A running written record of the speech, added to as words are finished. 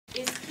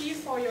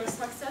for your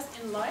success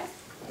in life?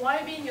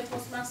 Why being a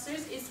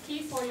Toastmasters is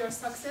key for your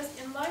success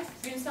in life?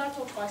 Günsel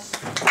Topbaş.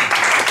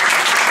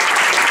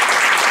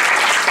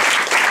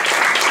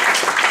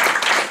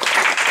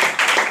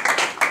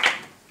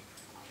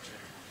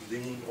 Good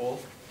evening all.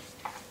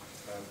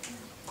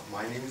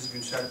 My name is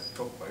Günsel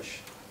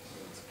Topbaş.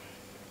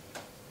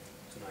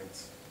 Tonight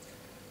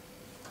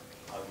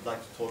I would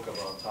like to talk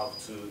about how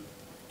to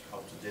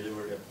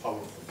deliver a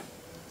powerful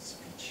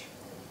speech.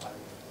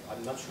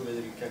 I'm not sure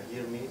whether you can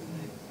hear me in the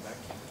back.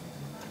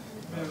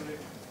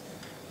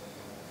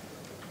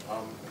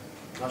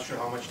 Not sure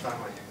how much time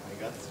I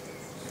got.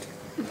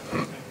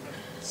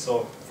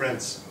 So,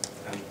 friends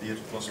and dear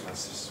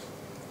Toastmasters,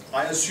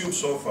 I assume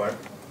so far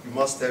you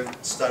must have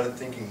started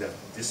thinking that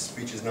this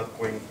speech is not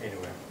going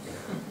anywhere.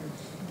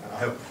 And I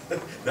hope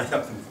that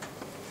happened.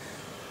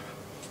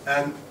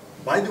 And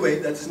by the way,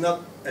 that is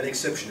not an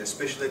exception,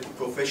 especially in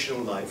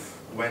professional life,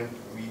 when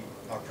we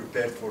are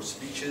prepared for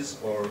speeches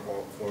or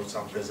for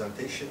some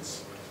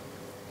presentations.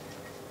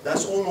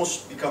 That's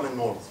almost become a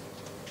norm.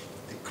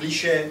 The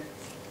cliche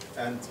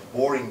and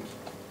boring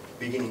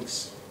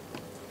beginnings,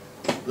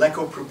 lack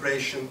of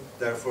preparation,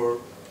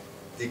 therefore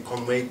they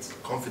conveyed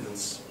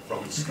confidence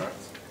from the start.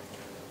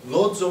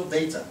 Loads of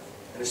data,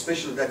 and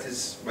especially that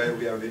is where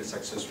we are very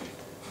successful.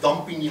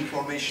 Dumping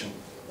information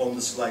on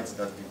the slides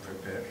that we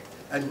prepare,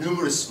 and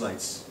numerous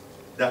slides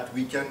that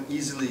we can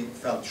easily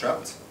felt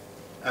trapped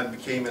and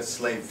became a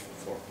slave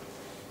for.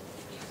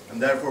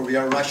 And therefore we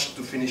are rushed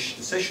to finish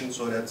the session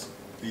so that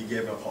we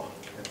gave a ha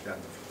at the end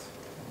of it.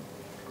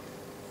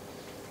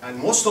 And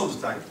most of the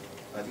time,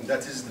 I think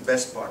that is the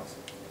best part,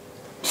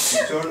 we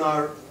turn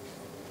our,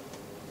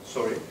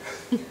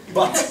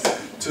 but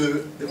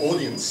to the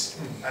audience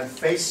and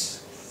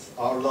face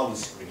our lovely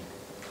screen.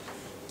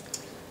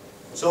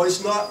 So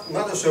it's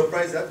not a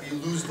surprise that we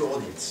lose the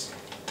audience,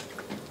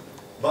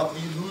 but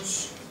we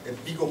lose a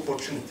big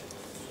opportunity,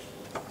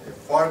 a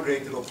far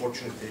greater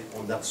opportunity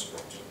on that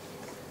spot.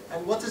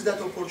 And what is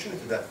that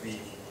opportunity that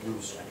we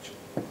lose actually?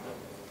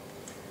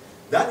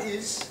 That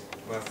is,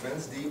 my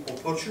friends, the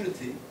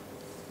opportunity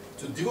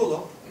to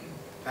develop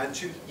and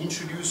to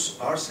introduce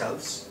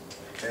ourselves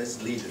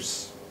as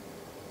leaders.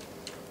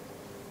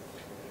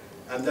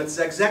 And that's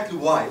exactly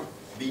why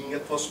being a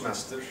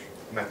Toastmaster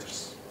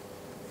matters.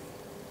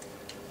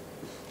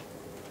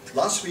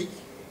 Last week,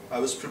 I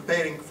was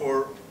preparing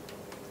for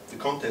the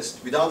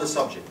contest without a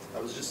subject.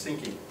 I was just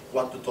thinking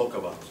what to talk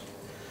about.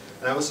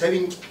 And I was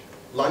having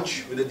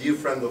lunch with a dear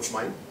friend of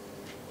mine.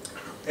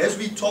 As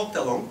we talked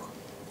along,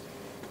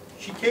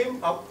 she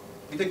came up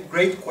with a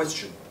great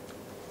question.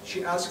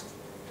 She asked,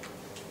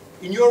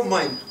 in your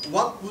mind,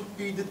 what would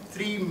be the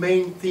 3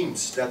 main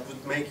themes that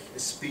would make a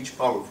speech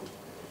powerful?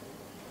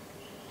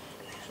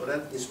 So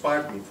that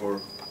inspired me for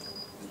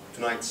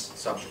tonight's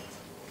subject.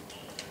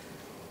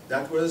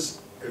 That was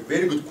a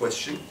very good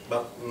question,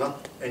 but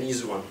not an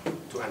easy one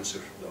to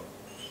answer, though.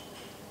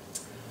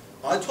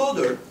 I told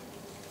her,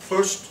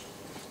 first,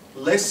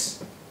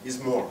 less is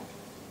more.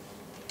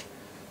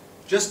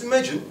 Just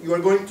imagine you are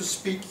going to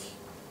speak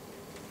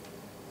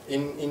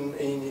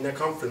in a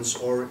conference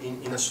or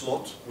in a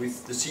slot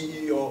with the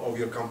CEO of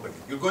your company.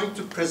 You're going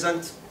to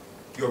present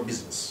your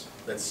business.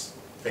 Let's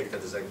take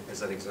that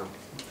as an example.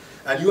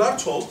 And you are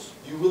told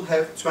you will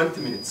have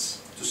 20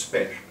 minutes to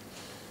spare.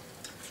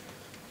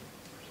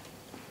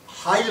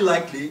 Highly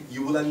likely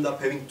you will end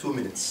up having 2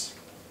 minutes.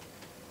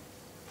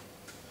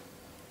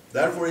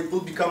 Therefore it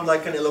will become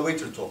like an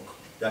elevator talk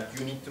that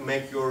you need to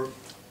make your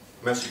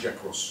message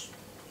across.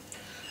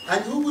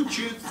 And who would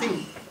you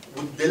think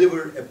would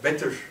deliver a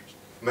better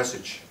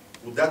message?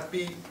 Would that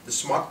be the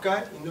smart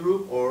guy in the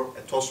room or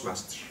a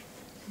Toastmaster?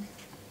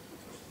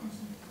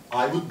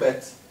 I would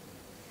bet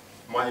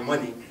my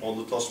money on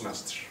the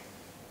Toastmaster.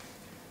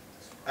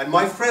 And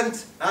my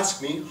friend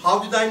asked me, how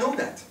did I know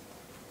that?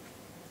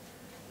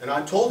 And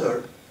I told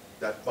her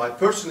that by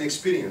personal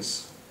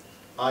experience,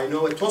 I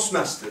know a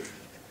Toastmaster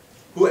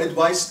who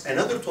advised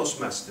another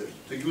Toastmaster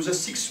to use a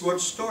 6-word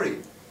story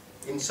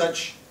in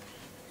such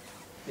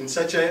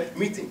a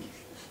meeting.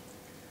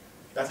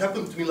 That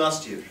happened to me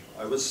last year.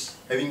 I was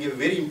having a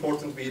very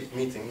important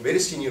meeting, very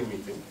senior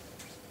meeting,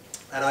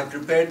 and I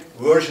prepared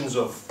versions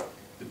of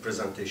the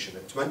presentation, a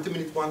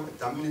 20-minute one,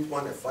 a 10-minute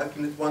one, a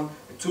 5-minute one,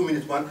 a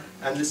 2-minute one,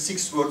 and the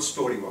 6-word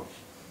story one.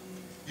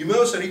 You may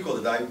also recall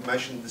that I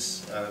mentioned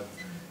this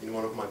in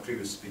one of my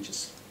previous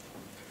speeches.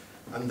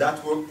 And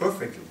that worked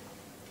perfectly.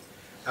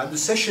 And the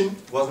session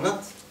was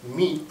not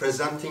me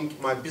presenting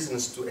my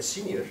business to a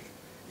senior.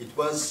 It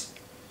was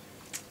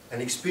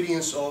an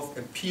experience of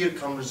a peer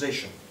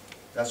conversation.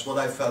 That's what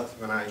I felt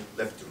when I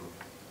left the room.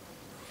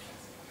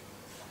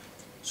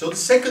 So the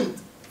second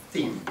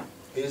theme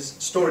is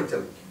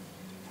storytelling.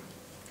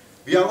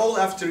 We are all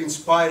after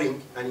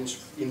inspiring and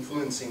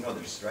influencing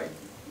others, right?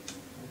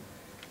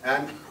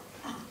 And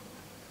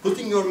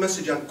putting your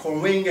message and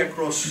conveying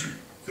across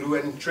through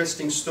an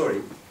interesting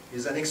story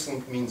is an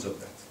excellent means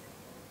of that.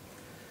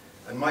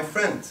 And my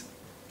friend,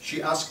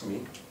 she asked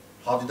me,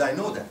 how did I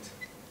know that?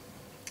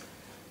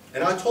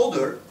 And I told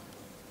her,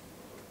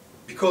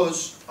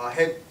 because I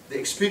had the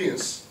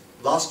experience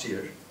last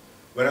year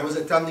when I was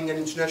attending an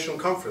international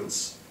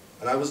conference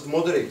and I was the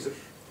moderator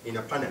in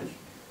a panel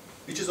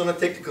which is on a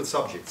technical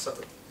subject, so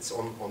it's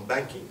on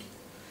banking.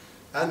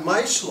 And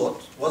my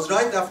slot was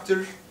right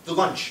after the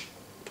lunch.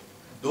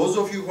 Those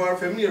of you who are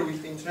familiar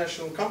with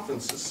international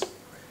conferences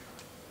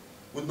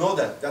would know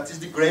that that is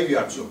the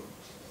graveyard zone.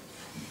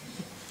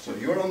 So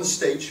you're on the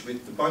stage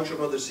with a bunch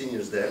of other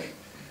seniors there,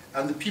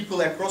 and the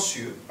people across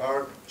you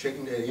are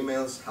checking their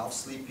emails, half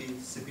sleepy,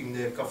 sipping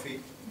their coffee,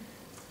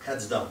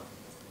 heads down.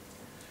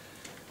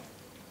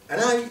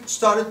 And I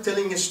started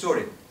telling a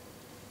story,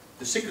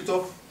 The Secret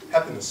of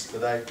Happiness,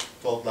 that I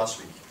told last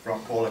week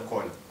from Paula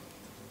Coelho.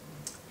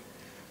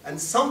 And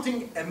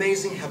something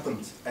amazing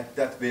happened at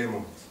that very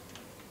moment.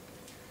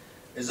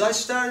 As I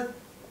started,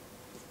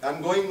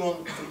 I'm going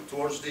on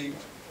towards the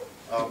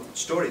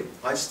story,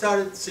 I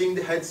started seeing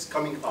the heads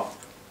coming up,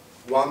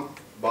 one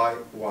by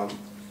one,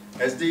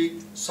 as the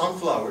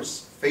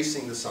sunflowers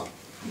facing the sun.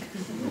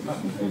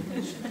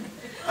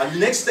 And the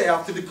next day,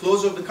 after the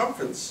close of the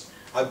conference,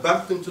 I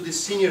bumped into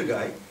this senior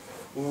guy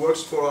who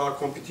works for our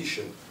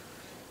competition.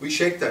 We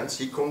shake hands,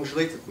 he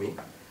congratulated me,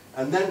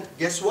 and then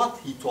guess what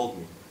he told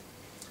me?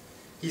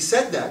 He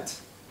said that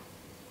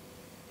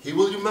he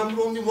will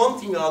remember only one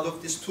thing out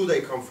of this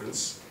two-day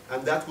conference,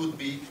 and that would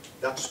be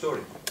that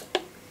story.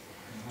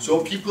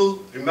 So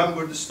people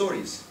remember the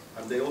stories,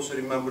 and they also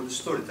remember the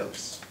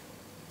storytellers.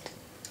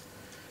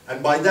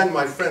 And by then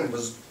my friend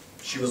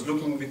she was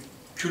looking with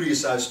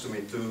curious eyes to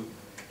me to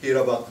hear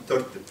about the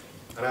third tip.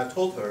 And I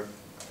told her,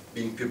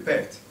 being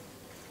prepared,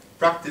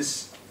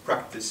 practice,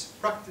 practice,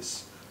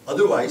 practice.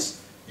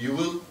 Otherwise, you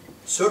will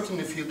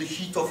certainly feel the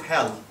heat of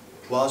hell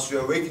whilst you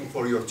are waiting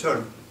for your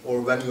turn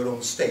or when you're on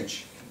the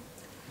stage.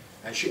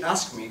 And she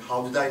asked me,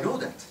 how did I know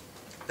that?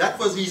 That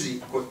was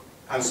easy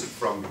answer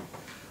from me.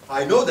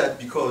 I know that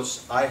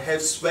because I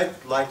have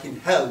sweat like in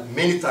hell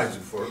many times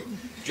before,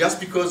 just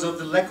because of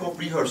the lack of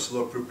rehearsal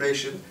or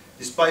preparation,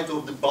 despite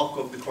of the bulk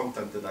of the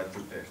content that I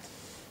prepared.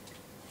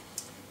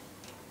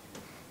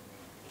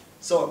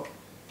 So,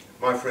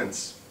 my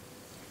friends,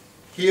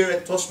 here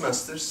at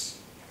Toastmasters,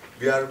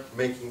 we are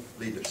making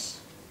leaders.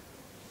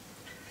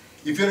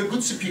 If you're a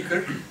good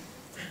speaker,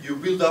 you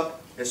build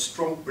up a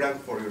strong brand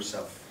for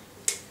yourself.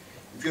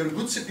 If you're a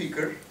good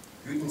speaker,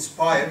 you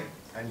inspire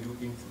and you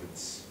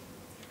influence.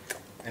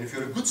 And if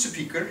you're a good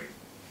speaker,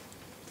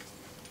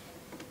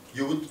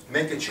 you would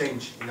make a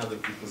change in other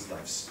people's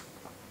lives.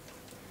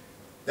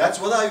 That's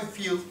what I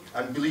feel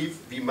and believe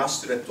we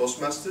master at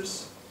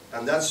Toastmasters,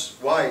 and that's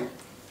why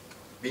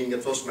being a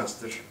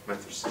Toastmaster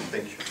matters.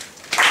 Thank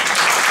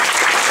you.